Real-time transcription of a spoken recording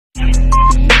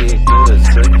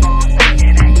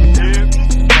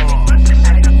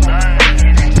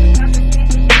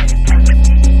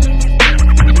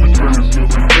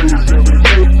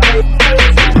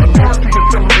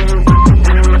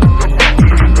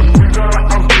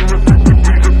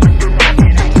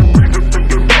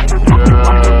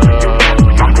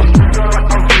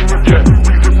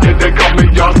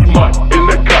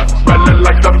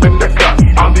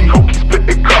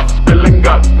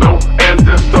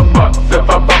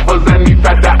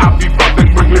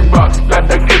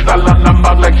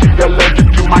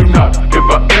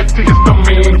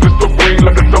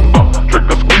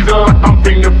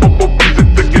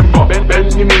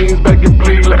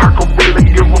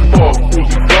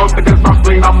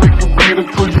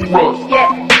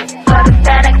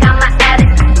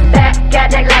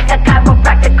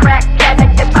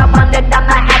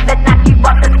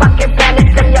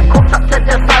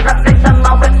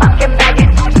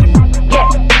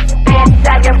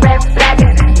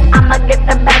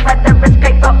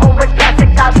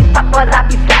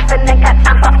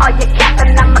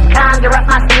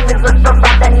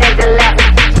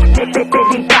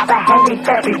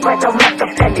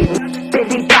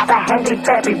handy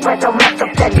ferry, where's the rest of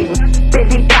selling?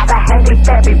 Billy got a handy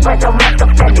ferry, where's the rest of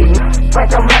selling?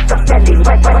 Where's the rest of selling?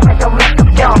 Where's the rest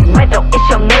of selling? Where's the